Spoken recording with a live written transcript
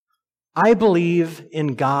I believe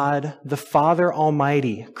in God, the Father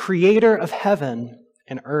Almighty, creator of heaven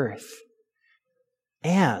and earth.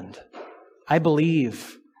 And I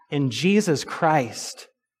believe in Jesus Christ,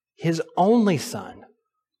 his only Son,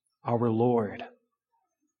 our Lord.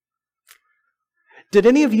 Did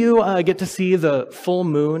any of you get to see the full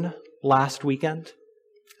moon last weekend?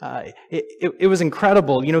 It was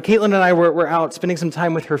incredible. You know, Caitlin and I were out spending some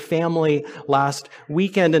time with her family last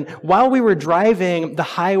weekend, and while we were driving, the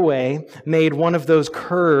highway made one of those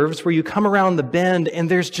curves where you come around the bend and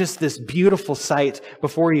there's just this beautiful sight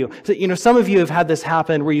before you. So, you know, some of you have had this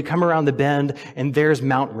happen where you come around the bend and there's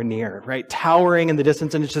Mount Rainier, right? Towering in the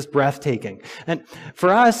distance, and it's just breathtaking. And for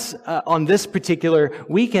us, on this particular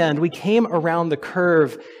weekend, we came around the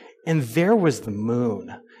curve and there was the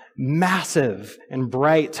moon. Massive and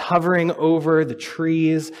bright, hovering over the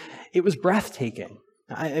trees. It was breathtaking.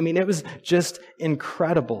 I mean, it was just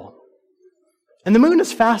incredible. And the moon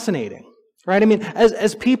is fascinating, right? I mean,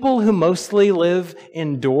 as people who mostly live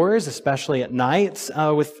indoors, especially at night,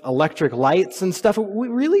 with electric lights and stuff, we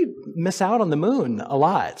really miss out on the moon a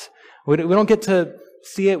lot. We don't get to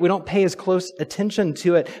see it. We don't pay as close attention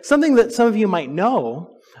to it. Something that some of you might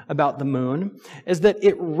know about the moon is that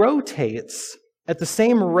it rotates at the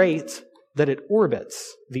same rate that it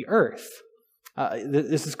orbits the Earth.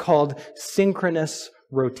 This is called synchronous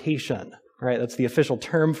rotation, right? That's the official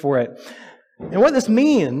term for it. And what this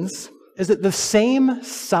means is that the same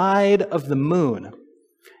side of the moon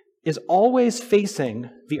is always facing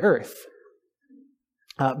the Earth,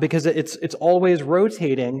 because it's always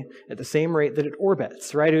rotating at the same rate that it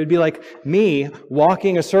orbits, right? It would be like me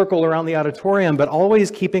walking a circle around the auditorium, but always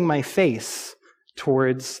keeping my face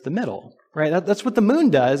towards the middle. Right? That's what the moon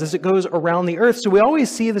does as it goes around the Earth. So we always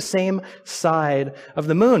see the same side of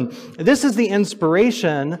the moon. This is the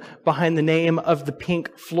inspiration behind the name of the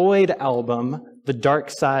Pink Floyd album, The Dark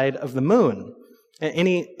Side of the Moon.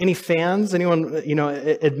 Any fans? Anyone, you know,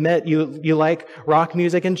 admit you like rock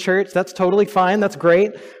music in church? That's totally fine. That's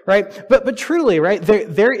great, right? But truly, right?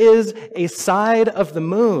 There is a side of the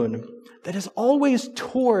moon that is always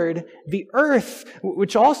toward the Earth,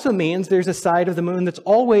 which also means there's a side of the moon that's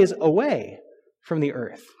always away from the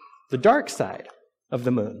Earth, the dark side of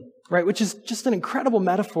the moon, right? Which is just an incredible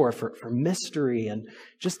metaphor for mystery and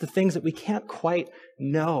just the things that we can't quite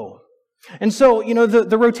know. And so, you know,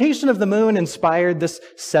 the rotation of the moon inspired this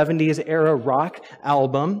 70s era rock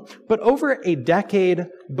album, but over a decade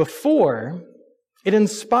before, it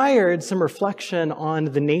inspired some reflection on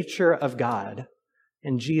the nature of God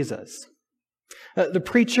and Jesus. The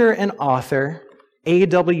preacher and author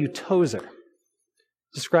A.W. Tozer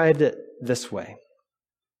described it this way.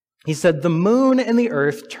 He said, "The moon and the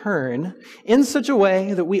earth turn in such a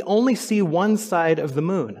way that we only see one side of the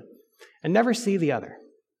moon and never see the other.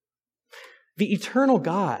 The eternal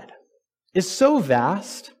God is so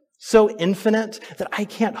vast, so infinite, that I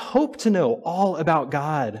can't hope to know all about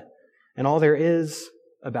God and all there is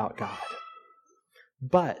about God.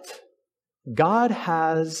 But God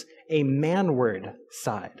has a manward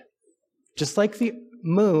side, just like the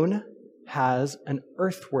moon has an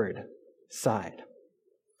earthward side.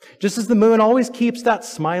 Just as the moon always keeps that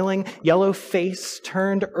smiling yellow face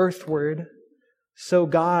turned earthward, so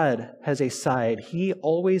God has a side He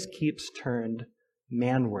always keeps turned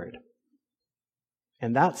manward.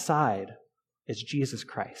 And that side is Jesus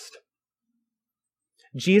Christ.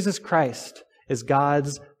 Jesus Christ is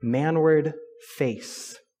God's manward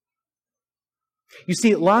face. You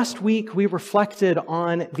see, last week we reflected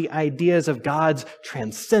on the ideas of God's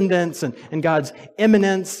transcendence and God's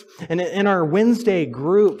immanence. And in our Wednesday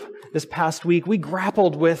group this past week, we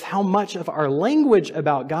grappled with how much of our language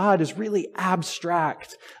about God is really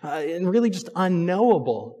abstract and really just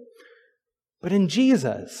unknowable. But in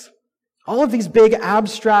Jesus, all of these big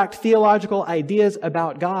abstract theological ideas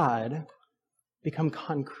about God become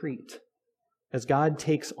concrete as God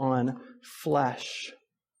takes on flesh,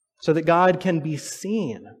 so that God can be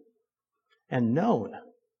seen and known.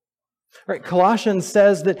 Right? Colossians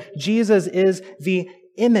says that Jesus is the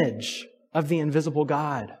image of the invisible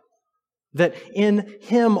God, that in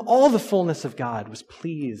Him all the fullness of God was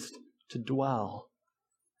pleased to dwell.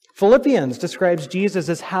 Philippians describes Jesus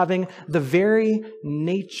as having the very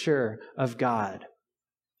nature of God,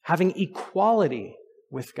 having equality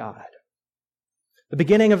with God. The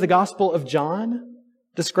beginning of the Gospel of John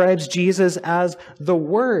describes Jesus as the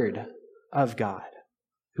Word of God,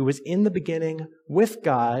 who was in the beginning with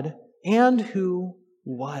God and who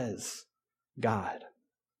was God.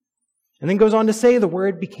 And then goes on to say the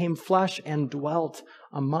Word became flesh and dwelt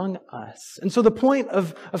among us. And so the point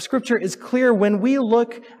of Scripture is clear. When we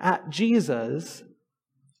look at Jesus,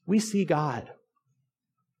 we see God.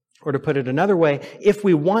 Or to put it another way, if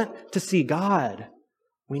we want to see God,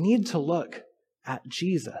 we need to look at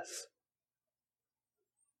Jesus.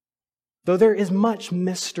 Though there is much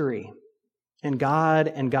mystery in God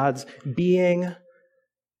and God's being,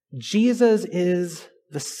 Jesus is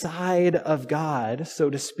the side of God, so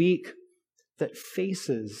to speak, that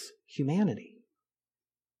faces humanity.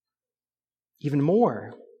 Even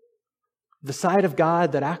more, the side of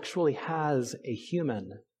God that actually has a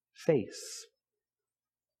human face.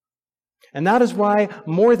 And that is why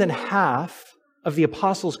more than half of the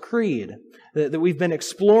Apostles' Creed that we've been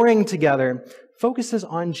exploring together focuses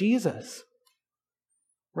on Jesus,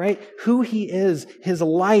 right? Who he is, his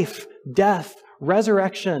life, death,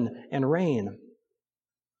 resurrection, and reign.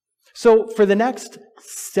 So for the next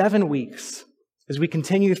 7 weeks, as we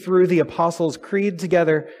continue through the Apostles' Creed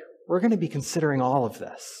together, we're going to be considering all of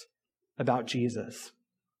this about Jesus,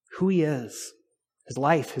 who he is, his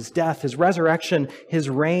life, his death, his resurrection, his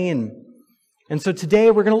reign. And so today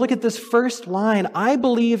we're going to look at this first line, I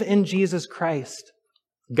believe in Jesus Christ,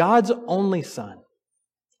 God's only Son,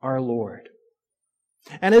 our Lord.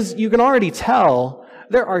 And as you can already tell,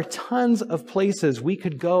 there are tons of places we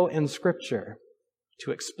could go in Scripture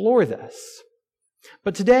to explore this.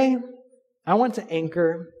 But today, I want to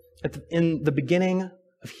anchor in the beginning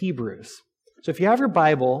of Hebrews. So if you have your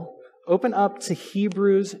Bible, open up to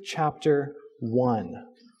Hebrews chapter 1.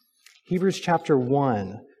 Hebrews chapter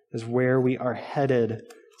 1 is where we are headed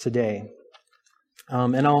today.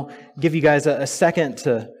 And I'll give you guys a second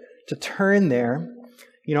to turn there.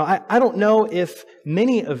 You know, I don't know if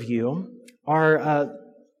many of you are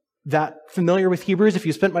that familiar with Hebrews, if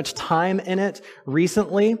you spent much time in it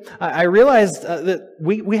recently. I realized that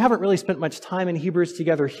we haven't really spent much time in Hebrews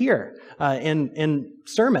together here in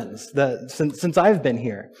sermons since I've been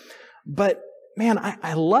here. But man,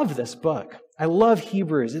 I love this book. I love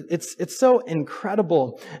Hebrews. It's so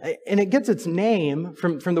incredible. And it gets its name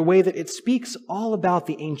from the way that it speaks all about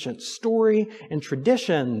the ancient story and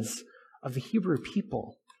traditions of the Hebrew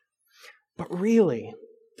people. But really,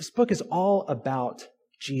 this book is all about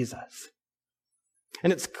Jesus.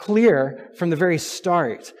 And it's clear from the very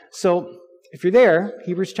start. So if you're there,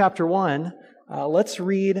 Hebrews chapter 1, let's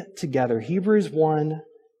read together. Hebrews 1,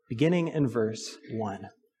 beginning in verse 1.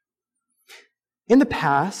 In the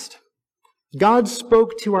past, God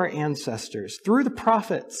spoke to our ancestors through the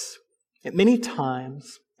prophets at many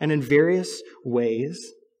times and in various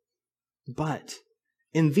ways. But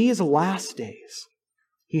in these last days,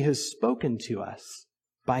 he has spoken to us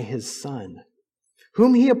by his Son,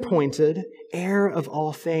 whom he appointed heir of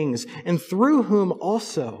all things, and through whom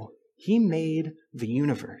also he made the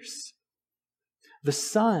universe. The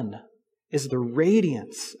Son is the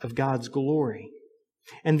radiance of God's glory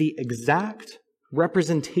and the exact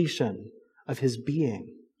representation of his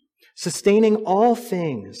being, sustaining all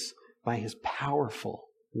things by his powerful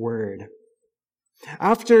word.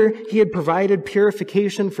 After he had provided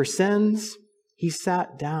purification for sins, he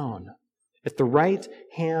sat down at the right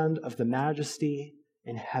hand of the Majesty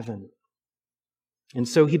in heaven. And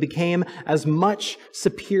so he became as much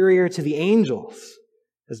superior to the angels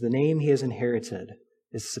as the name he has inherited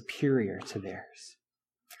is superior to theirs.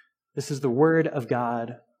 This is the word of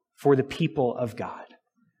God for the people of God.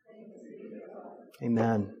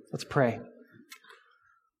 Amen. Let's pray.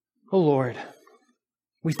 Oh Lord,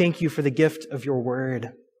 we thank you for the gift of your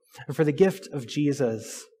word and for the gift of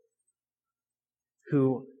Jesus,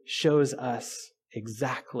 who shows us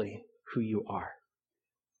exactly who you are.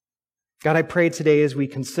 God, I pray today as we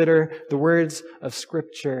consider the words of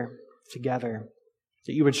Scripture together,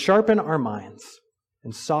 that you would sharpen our minds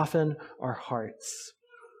and soften our hearts,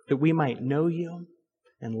 that we might know you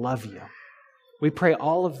and love you. We pray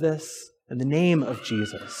all of this in the name of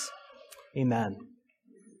Jesus. Amen.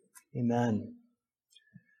 Amen.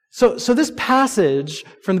 So this passage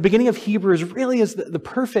from the beginning of Hebrews really is the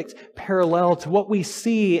perfect parallel to what we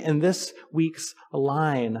see in this week's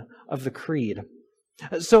line of the Creed.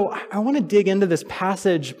 So I want to dig into this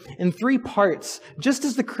passage in 3 parts, just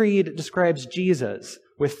as the Creed describes Jesus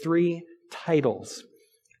with 3 titles: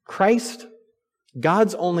 Christ,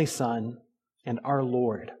 God's only Son, and our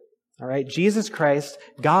Lord. All right, Jesus Christ,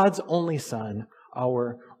 God's only Son,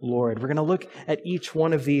 our Lord. We're going to look at each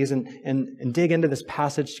one of these and dig into this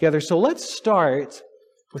passage together. So let's start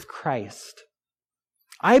with Christ.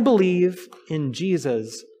 I believe in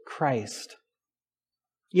Jesus Christ.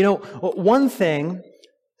 You know, one thing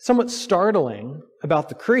somewhat startling about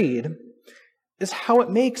the Creed is how it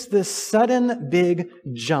makes this sudden big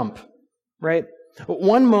jump, right?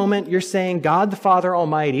 One moment you're saying God the Father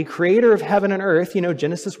Almighty, creator of heaven and earth,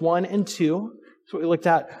 Genesis 1 and 2. That's what we looked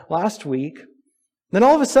at last week. Then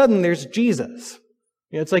all of a sudden there's Jesus,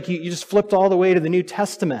 It's like you just flipped all the way to the New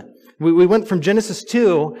Testament. We went from Genesis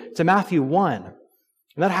 2 to Matthew 1.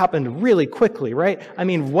 And that happened really quickly, right? I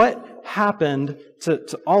mean, what happened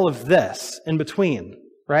to all of this in between,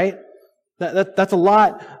 right? That's a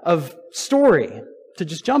lot of story to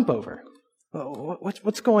just jump over.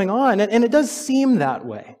 What's going on? And it does seem that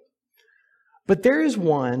way. But there is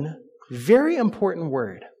one very important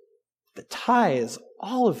word that ties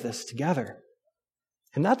all of this together.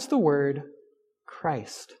 And that's the word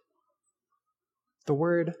Christ. The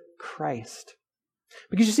word Christ.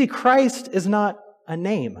 Because you see, Christ is not a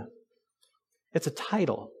name. It's a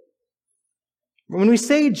title. When we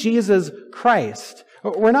say Jesus Christ,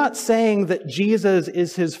 we're not saying that Jesus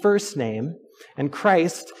is his first name and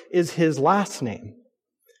Christ is his last name.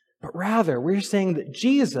 But rather, we're saying that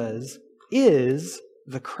Jesus is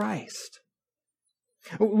the Christ.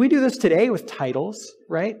 We do this today with titles,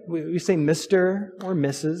 right? We say Mr. or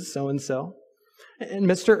Mrs. so-and-so. And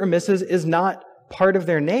Mr. or Mrs. is not part of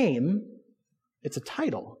their name. It's a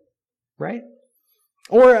title, right?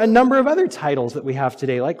 Or a number of other titles that we have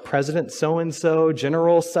today, like President so-and-so,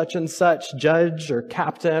 General such-and-such, Judge or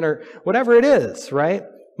Captain or whatever it is, right?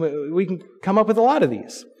 We can come up with a lot of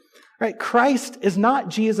these, right? Christ is not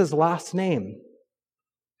Jesus' last name.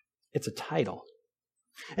 It's a title.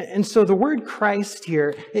 And so the word Christ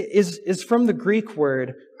here is from the Greek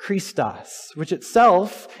word Christos, which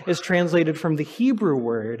itself is translated from the Hebrew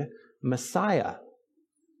word Messiah,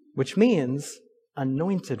 which means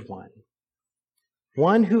anointed one.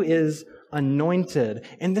 One who is anointed.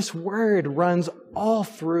 And this word runs all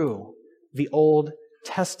through the Old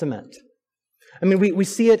Testament. I mean, we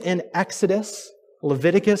see it in Exodus,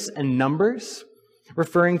 Leviticus, and Numbers,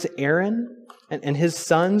 referring to Aaron and his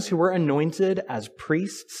sons who were anointed as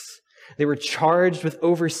priests. They were charged with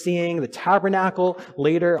overseeing the tabernacle,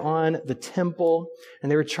 later on the temple, and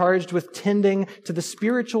they were charged with tending to the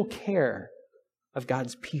spiritual care of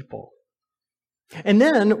God's people. And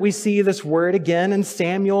then we see this word again in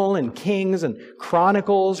Samuel and Kings and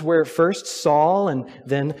Chronicles, where first Saul and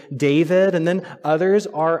then David and then others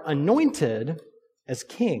are anointed as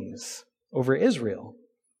kings over Israel.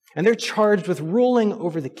 And they're charged with ruling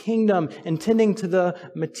over the kingdom and tending to the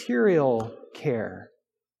material care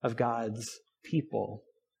of God's people.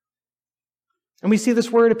 And we see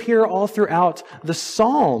this word appear all throughout the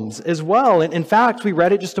Psalms as well. And in fact, we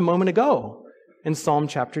read it just a moment ago in Psalm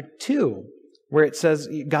chapter 2, where it says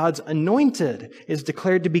God's anointed is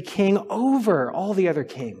declared to be king over all the other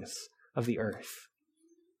kings of the earth.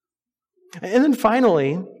 And then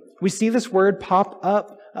finally, we see this word pop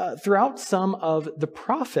up throughout some of the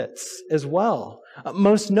prophets as well.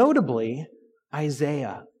 Most notably,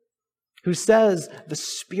 Isaiah, who says, "The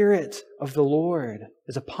Spirit of the Lord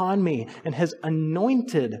is upon me and has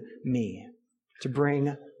anointed me to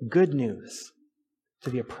bring good news to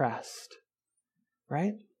the oppressed."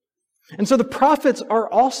 Right? And so the prophets are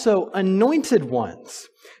also anointed ones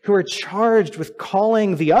who are charged with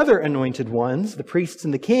calling the other anointed ones, the priests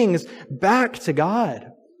and the kings, back to God,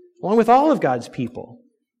 along with all of God's people.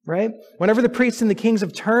 Right? Whenever the priests and the kings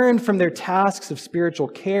have turned from their tasks of spiritual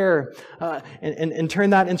care and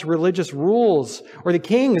turned that into religious rules, or the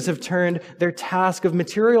kings have turned their task of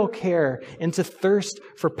material care into thirst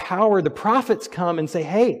for power, the prophets come and say,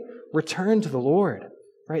 "Hey, return to the Lord."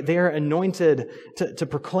 Right? They are anointed to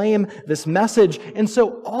proclaim this message. And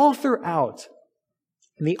so all throughout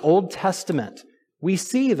the Old Testament, we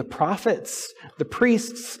see the prophets, the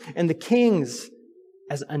priests, and the kings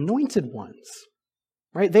as anointed ones.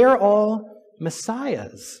 Right? They are all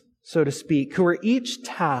messiahs, so to speak, who are each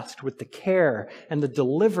tasked with the care and the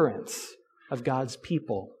deliverance of God's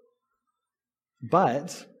people.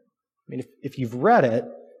 But, I mean, if you've read it,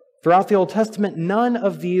 throughout the Old Testament, none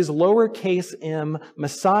of these lowercase m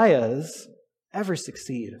messiahs ever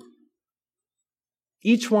succeed.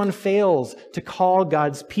 Each one fails to call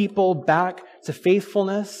God's people back to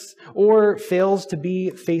faithfulness or fails to be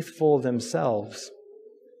faithful themselves.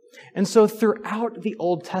 And so throughout the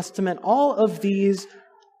Old Testament, all of these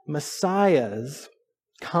messiahs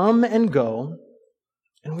come and go,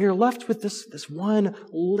 and we are left with this one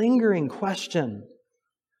lingering question.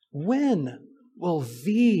 When will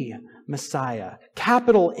the Messiah,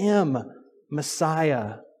 capital M,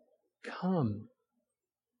 Messiah, come?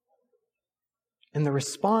 And the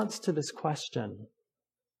response to this question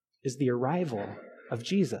is the arrival of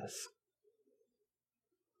Jesus.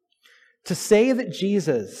 To say that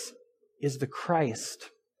Jesus is the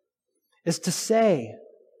Christ is to say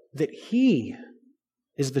that He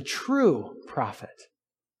is the true prophet.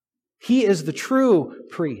 He is the true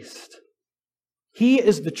priest. He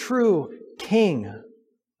is the true King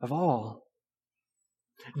of all.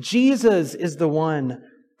 Jesus is the one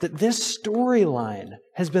that this storyline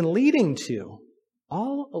has been leading to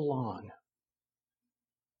all along.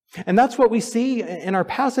 And that's what we see in our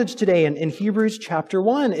passage today in Hebrews chapter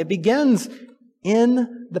 1. It begins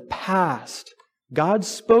in the past. God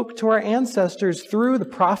spoke to our ancestors through the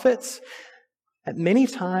prophets at many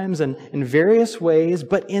times and in various ways,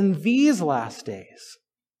 but in these last days,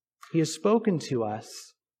 He has spoken to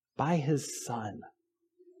us by His Son.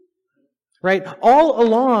 Right? All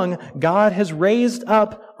along, God has raised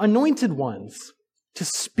up anointed ones to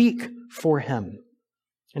speak for Him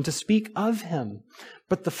and to speak of Him.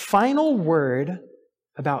 But the final word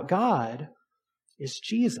about God is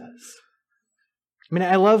Jesus. I mean,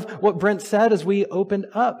 I love what Brent said as we opened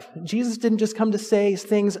up. Jesus didn't just come to say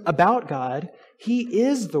things about God. He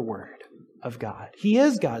is the Word of God. He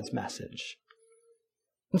is God's message.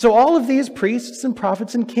 And so all of these priests and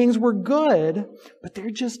prophets and kings were good, but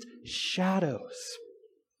they're just shadows.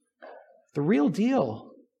 The real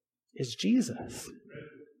deal is Jesus.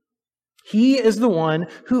 He is the one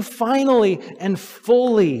who finally and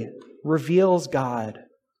fully reveals God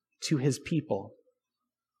to His people.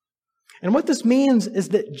 And what this means is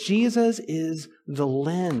that Jesus is the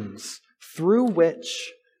lens through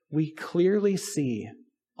which we clearly see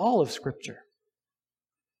all of Scripture.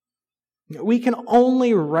 We can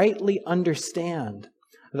only rightly understand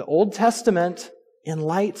the Old Testament in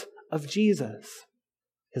light of Jesus,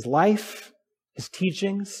 His life, His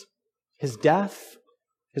teachings, His death,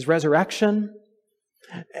 His resurrection.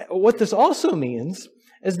 What this also means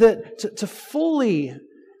is that to fully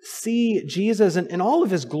see Jesus in all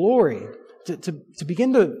of His glory, to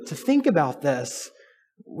begin to think about this,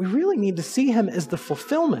 we really need to see Him as the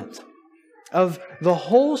fulfillment of the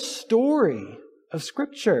whole story of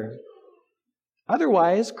Scripture.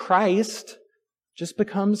 Otherwise, Christ just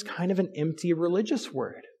becomes kind of an empty religious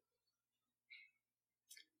word.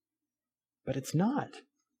 But it's not.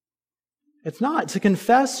 It's not. To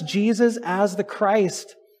confess Jesus as the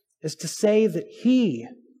Christ is to say that He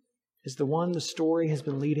is the one the story has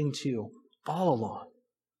been leading to all along.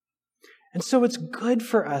 And so it's good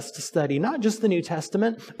for us to study not just the New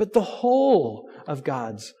Testament, but the whole of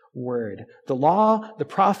God's Word. The law, the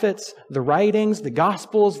prophets, the writings, the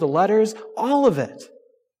Gospels, the letters, all of it.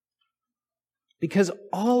 Because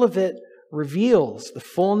all of it reveals the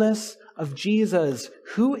fullness of Jesus,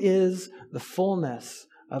 who is the fullness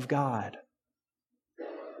of God.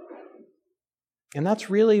 And that's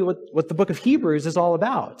really what the book of Hebrews is all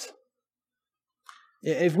about.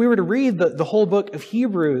 If we were to read the whole book of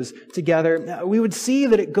Hebrews together, we would see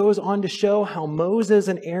that it goes on to show how Moses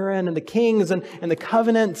and Aaron and the kings and the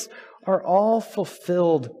covenants are all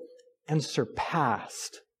fulfilled and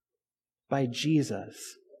surpassed by Jesus,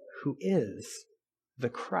 who is the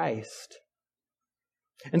Christ.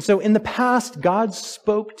 And so in the past, God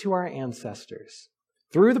spoke to our ancestors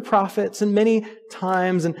through the prophets in many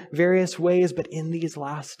times and various ways, but in these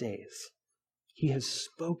last days, He has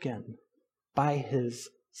spoken by His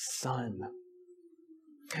Son.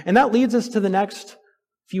 And that leads us to the next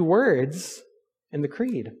few words in the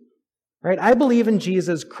creed. Right? I believe in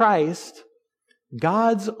Jesus Christ,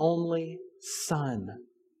 God's only Son.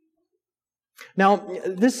 Now,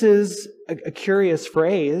 this is a curious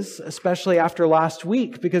phrase, especially after last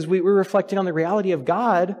week, because we were reflecting on the reality of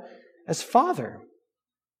God as Father.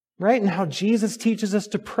 Right? And how Jesus teaches us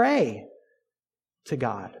to pray to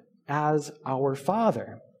God as our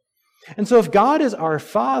Father. And so if God is our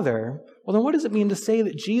Father, well, then what does it mean to say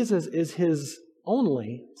that Jesus is His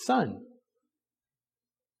only Son?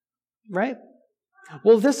 Right?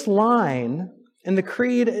 Well, this line in the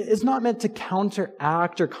Creed is not meant to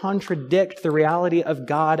counteract or contradict the reality of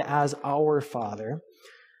God as our Father.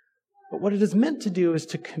 But what it is meant to do is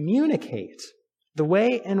to communicate the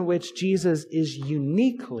way in which Jesus is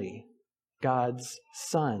uniquely God's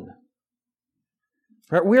Son.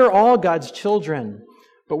 Right? We are all God's children,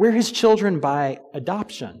 but we're His children by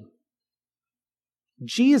adoption.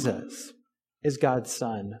 Jesus is God's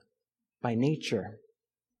Son by nature.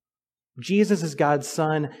 Jesus is God's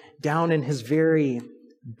Son down in His very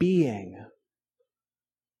being.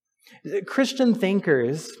 Christian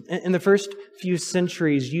thinkers in the first few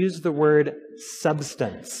centuries used the word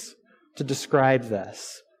substance to describe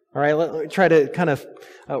this. All right, let me try to kind of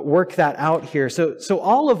work that out here. So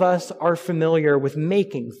all of us are familiar with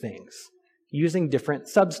making things using different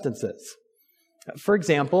substances. For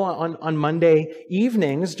example, on Monday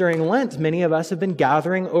evenings during Lent, many of us have been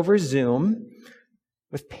gathering over Zoom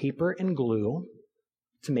with paper and glue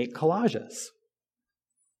to make collages.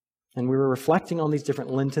 And we were reflecting on these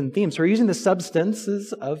different Lenten themes. So we're using the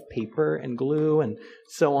substances of paper and glue and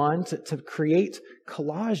so on to create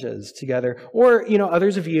collages together. Or,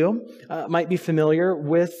 others of you might be familiar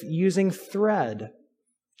with using thread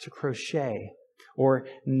to crochet or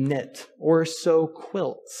knit or sew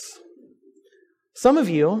quilts. Some of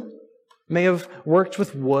you may have worked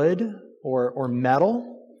with wood or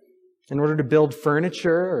metal in order to build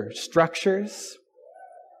furniture or structures.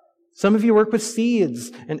 Some of you work with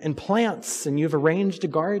seeds and plants, and you've arranged a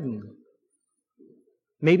garden.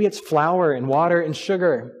 Maybe it's flour and water and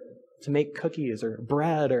sugar to make cookies or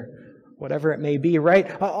bread or whatever it may be,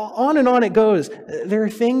 right? On and on it goes. There are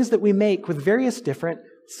things that we make with various different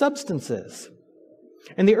substances.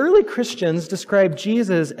 And the early Christians described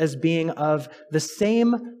Jesus as being of the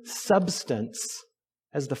same substance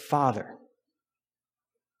as the Father.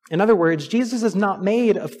 In other words, Jesus is not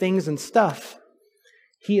made of things and stuff.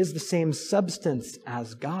 He is the same substance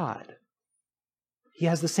as God. He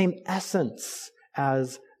has the same essence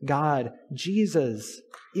as God. Jesus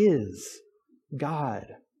is God.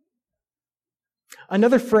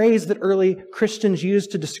 Another phrase that early Christians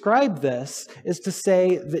used to describe this is to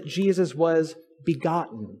say that Jesus was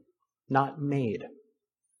begotten, not made.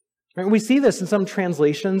 Right? We see this in some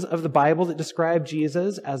translations of the Bible that describe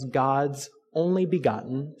Jesus as God's only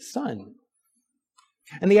begotten Son.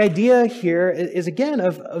 And the idea here is again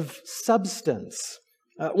of substance.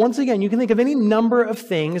 Once again, you can think of any number of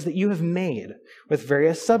things that you have made with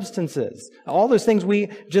various substances. All those things we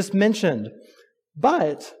just mentioned.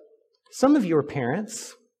 But some of you are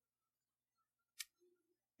parents.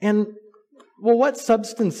 And, what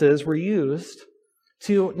substances were used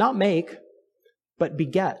to not make, but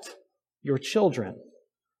beget your children?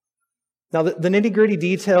 Now, the nitty-gritty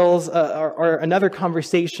details are another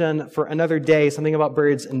conversation for another day, something about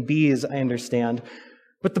birds and bees, I understand.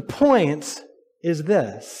 But the point is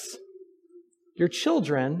this. Your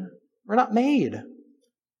children were not made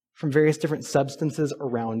from various different substances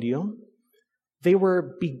around you. They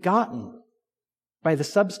were begotten by the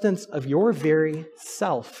substance of your very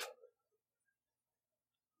self.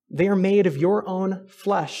 They are made of your own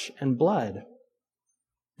flesh and blood.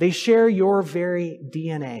 They share your very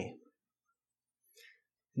DNA.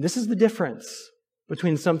 This is the difference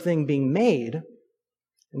between something being made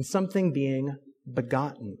and something being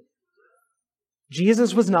begotten.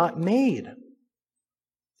 Jesus was not made.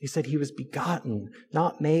 He said he was begotten,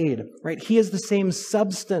 not made, right? He is the same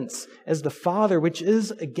substance as the Father, which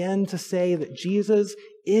is, again, to say that Jesus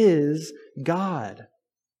is God.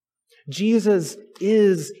 Jesus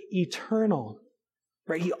is eternal,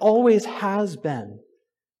 right? He always has been.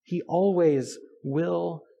 He always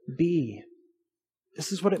will be.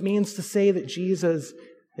 This is what it means to say that Jesus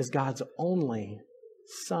is God's only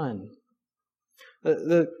Son.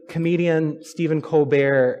 The comedian Stephen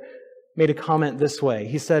Colbert made a comment this way.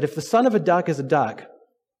 He said, if the son of a duck is a duck,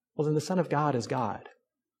 well, then the Son of God is God.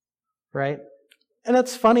 Right? And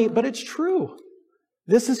that's funny, but it's true.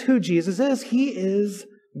 This is who Jesus is. He is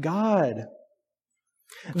God.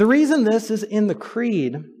 The reason this is in the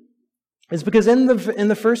Creed is because in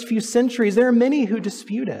the first few centuries, there are many who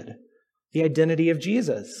disputed the identity of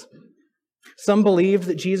Jesus. Some believed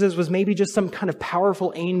that Jesus was maybe just some kind of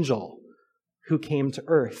powerful angel who came to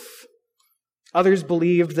earth. Others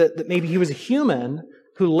believed that maybe he was a human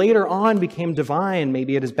who later on became divine,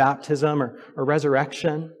 maybe at his baptism or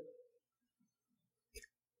resurrection.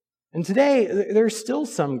 And today, there are still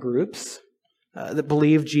some groups that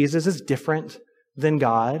believe Jesus is different than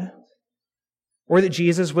God, or that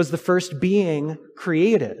Jesus was the first being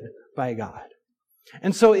created by God.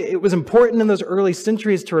 And so it was important in those early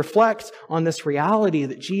centuries to reflect on this reality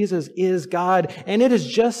that Jesus is God, and it is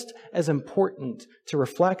just as important to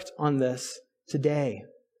reflect on this today.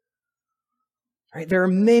 Right? There are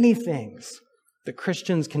many things that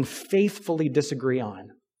Christians can faithfully disagree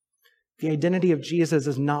on. The identity of Jesus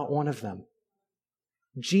is not one of them.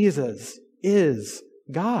 Jesus is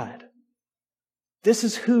God. This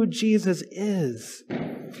is who Jesus is.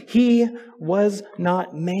 He was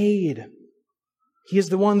not made. He is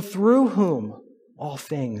the one through whom all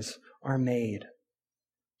things are made.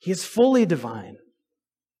 He is fully divine.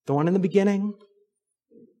 The one in the beginning,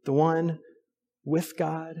 the one with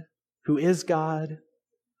God, who is God.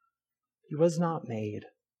 He was not made.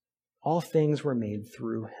 All things were made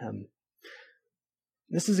through him.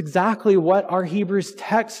 This is exactly what our Hebrews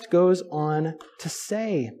text goes on to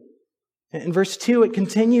say. In verse 2, it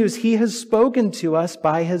continues, He has spoken to us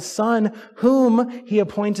by His Son, whom He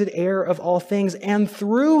appointed heir of all things, and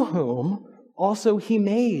through whom also He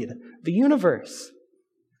made the universe.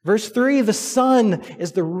 Verse 3, the Son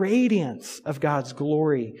is the radiance of God's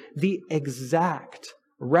glory, the exact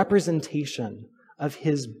representation of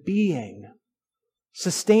his being,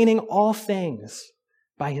 sustaining all things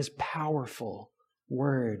by his powerful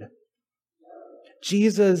word.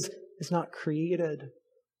 Jesus is not created.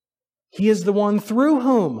 He is the one through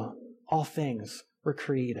whom all things were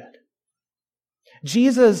created.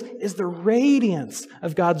 Jesus is the radiance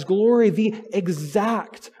of God's glory, the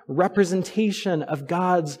exact representation of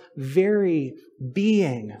God's very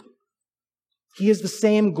being. He is the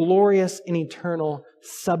same glorious and eternal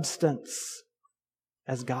substance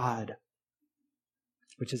as God,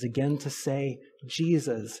 which is again to say,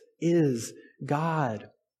 Jesus is God.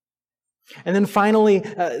 And then finally,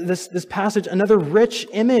 this passage, another rich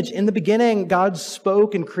image. In the beginning, God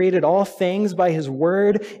spoke and created all things by his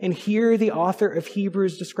word. And here the author of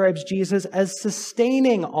Hebrews describes Jesus as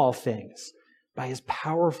sustaining all things by his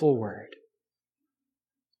powerful word.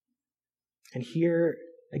 And here,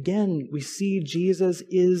 again, we see Jesus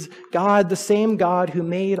is God, the same God who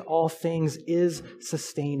made all things is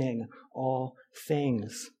sustaining all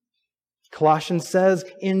things. Colossians says,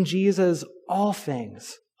 in Jesus, all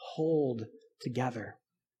things hold together.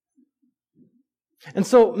 And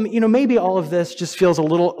so, maybe all of this just feels a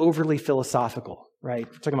little overly philosophical, right?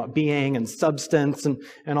 We're talking about being and substance and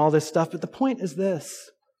all this stuff. But the point is this: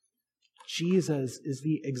 Jesus is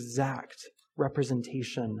the exact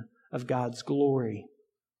representation of God's glory.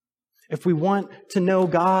 If we want to know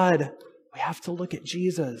God, we have to look at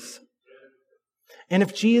Jesus. And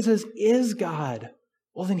if Jesus is God,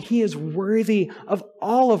 well, then he is worthy of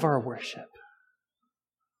all of our worship,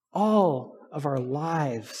 all of our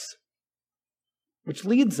lives. Which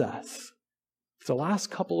leads us to the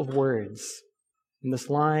last couple of words in this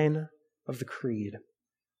line of the Creed.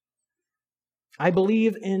 I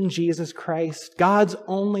believe in Jesus Christ, God's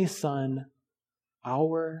only Son,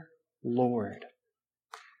 our Lord.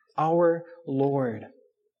 Our Lord.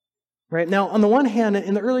 Right? Now, on the one hand,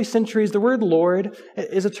 in the early centuries, the word Lord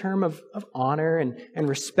is a term of honor and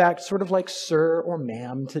respect, sort of like sir or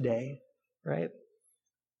ma'am today, right?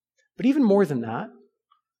 But even more than that,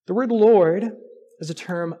 the word Lord is a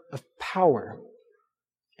term of power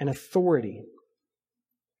and authority.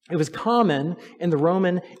 It was common in the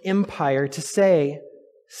Roman Empire to say,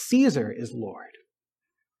 Caesar is Lord.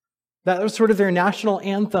 That was sort of their national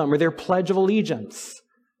anthem or their pledge of allegiance.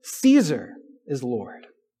 Caesar is Lord.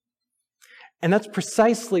 And that's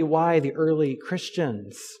precisely why the early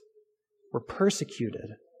Christians were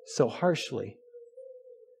persecuted so harshly.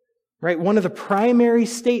 Right? One of the primary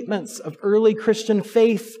statements of early Christian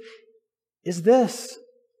faith is this: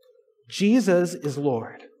 Jesus is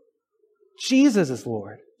Lord. Jesus is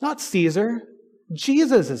Lord. Not Caesar.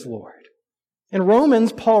 Jesus is Lord. In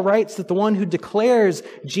Romans, Paul writes that the one who declares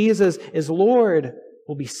Jesus is Lord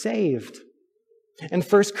will be saved. In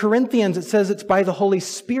 1 Corinthians, it says it's by the Holy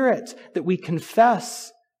Spirit that we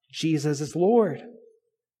confess Jesus is Lord.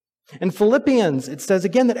 In Philippians, it says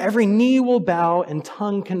again that every knee will bow and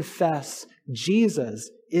tongue confess Jesus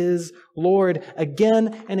is Lord.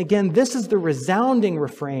 Again and again, this is the resounding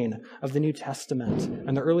refrain of the New Testament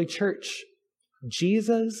and the early church.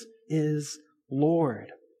 Jesus is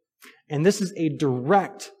Lord. And this is a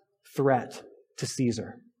direct threat to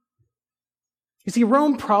Caesar. You see,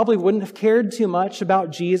 Rome probably wouldn't have cared too much about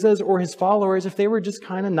Jesus or his followers if they were just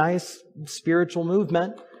kind of nice spiritual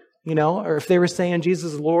movement, or if they were saying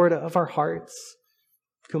Jesus is Lord of our hearts,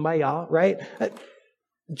 kumbaya, right?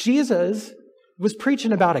 Jesus was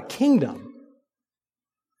preaching about a kingdom.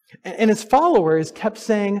 And his followers kept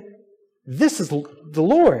saying, this is the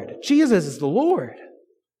Lord. Jesus is the Lord.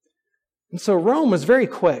 And so Rome was very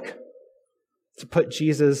quick to put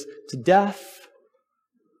Jesus to death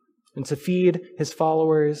and to feed his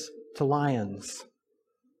followers to lions.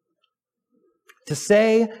 To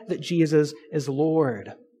say that Jesus is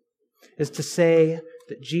Lord is to say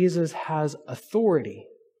that Jesus has authority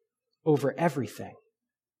over everything.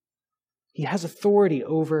 He has authority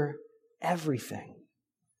over everything.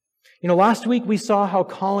 Last week we saw how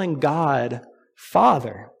calling God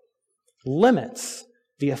Father limits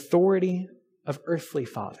the authority of earthly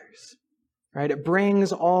fathers. Right? It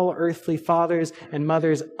brings all earthly fathers and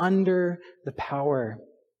mothers under the power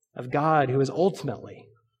of God, who is ultimately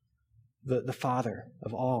the Father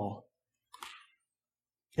of all.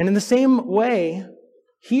 And in the same way,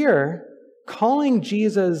 here, calling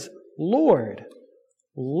Jesus Lord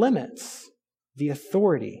limits the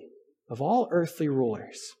authority of all earthly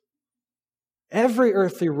rulers. Every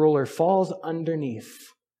earthly ruler falls underneath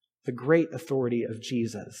the great authority of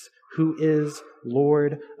Jesus, who is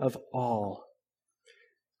Lord of all.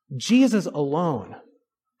 Jesus alone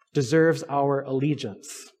deserves our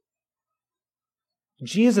allegiance.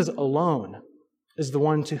 Jesus alone is the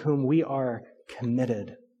one to whom we are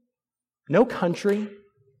committed. No country,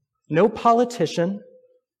 no politician,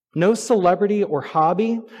 no celebrity or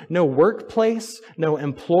hobby, no workplace, no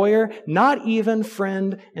employer, not even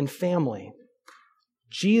friend and family.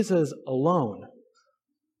 Jesus alone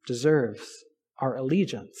deserves our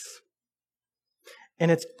allegiance.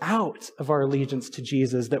 And it's out of our allegiance to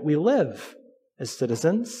Jesus that we live as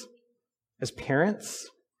citizens, as parents,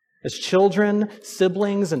 as children,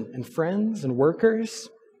 siblings, and friends and workers.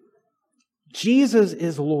 Jesus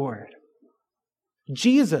is Lord.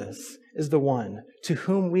 Jesus is the one to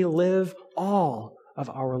whom we live all of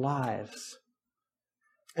our lives.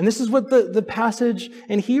 And this is what the passage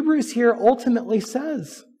in Hebrews here ultimately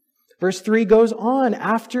says. Verse 3 goes on,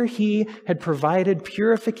 after he had provided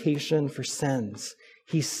purification for sins,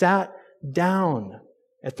 he sat down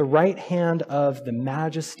at the right hand of the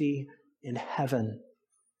Majesty in heaven.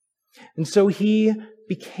 And so he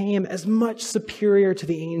became as much superior to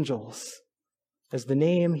the angels as the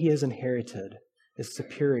name he has inherited is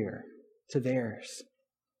superior to theirs.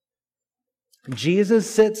 Jesus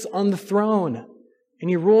sits on the throne, and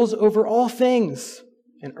he rules over all things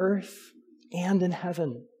in earth and in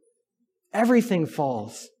heaven. Everything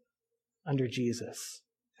falls under Jesus.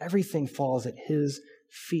 Everything falls at his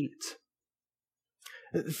feet.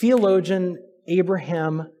 Theologian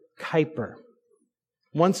Abraham Kuyper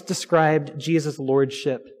once described Jesus'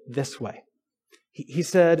 lordship this way. He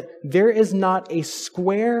said, "There is not a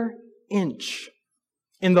square inch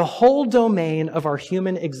in the whole domain of our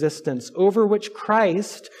human existence over which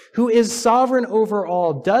Christ, who is sovereign over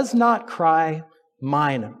all, does not cry,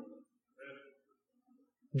 'Mine.'"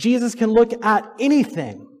 Jesus can look at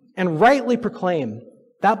anything and rightly proclaim,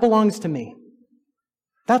 "That belongs to me.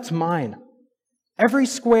 That's mine." Every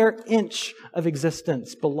square inch of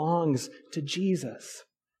existence belongs to Jesus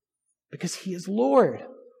because he is Lord.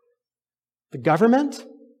 The government,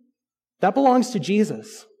 that belongs to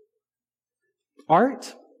Jesus.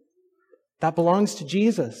 Art, that belongs to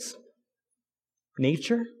Jesus.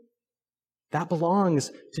 Nature, that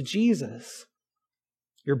belongs to Jesus.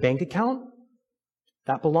 Your bank account,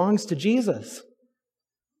 that belongs to Jesus.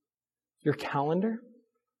 Your calendar,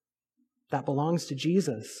 that belongs to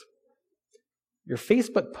Jesus. Your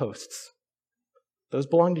Facebook posts, those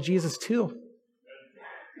belong to Jesus too.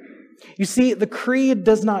 You see, the creed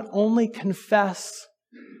does not only confess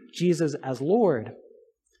Jesus as Lord,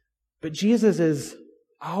 but Jesus is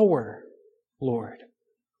our Lord.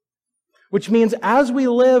 Which means as we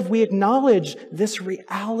live, we acknowledge this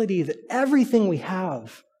reality that everything we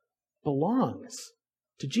have belongs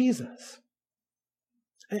to Jesus.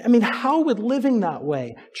 I mean, how would living that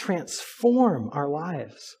way transform our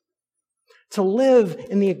lives? To live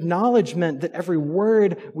in the acknowledgement that every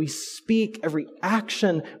word we speak, every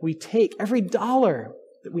action we take, every dollar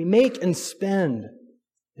that we make and spend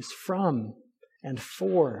is from and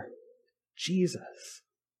for Jesus.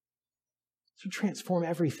 This would transform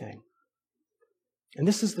everything. And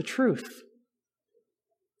this is the truth.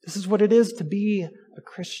 This is what it is to be a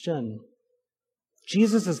Christian.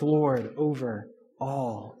 Jesus is Lord over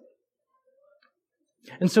all.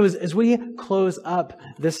 And so as we close up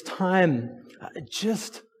this time,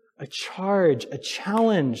 just a charge, a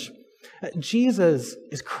challenge. Jesus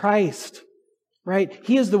is Christ, right?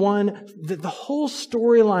 He is the one that the whole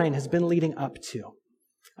storyline has been leading up to.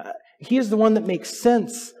 He is the one that makes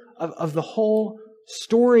sense of the whole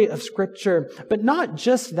story of Scripture. But not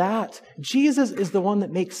just that. Jesus is the one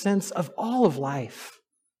that makes sense of all of life.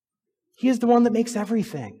 He is the one that makes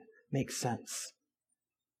everything make sense.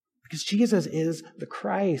 Because Jesus is the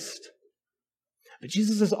Christ. But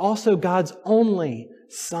Jesus is also God's only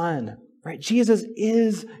Son, right? Jesus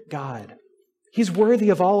is God. He's worthy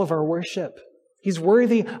of all of our worship. He's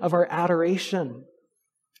worthy of our adoration.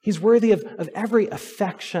 He's worthy of every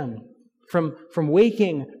affection, from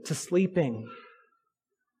waking to sleeping,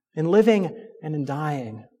 in living and in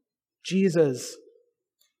dying. Jesus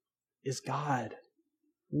is God,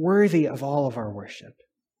 worthy of all of our worship.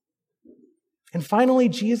 And finally,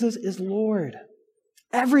 Jesus is Lord.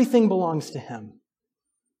 Everything belongs to him.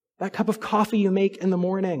 That cup of coffee you make in the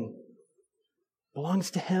morning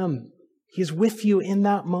belongs to him. He is with you in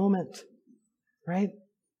that moment, right?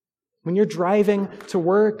 When you're driving to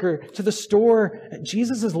work or to the store,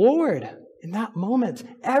 Jesus is Lord in that moment.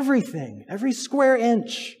 Everything, every square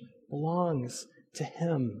inch belongs to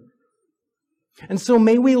him. And so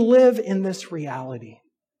may we live in this reality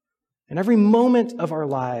in every moment of our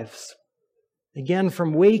lives. Again,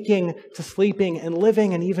 from waking to sleeping and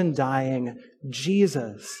living and even dying,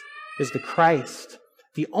 Jesus is the Christ,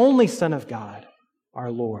 the only Son of God, our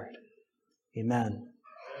Lord. Amen.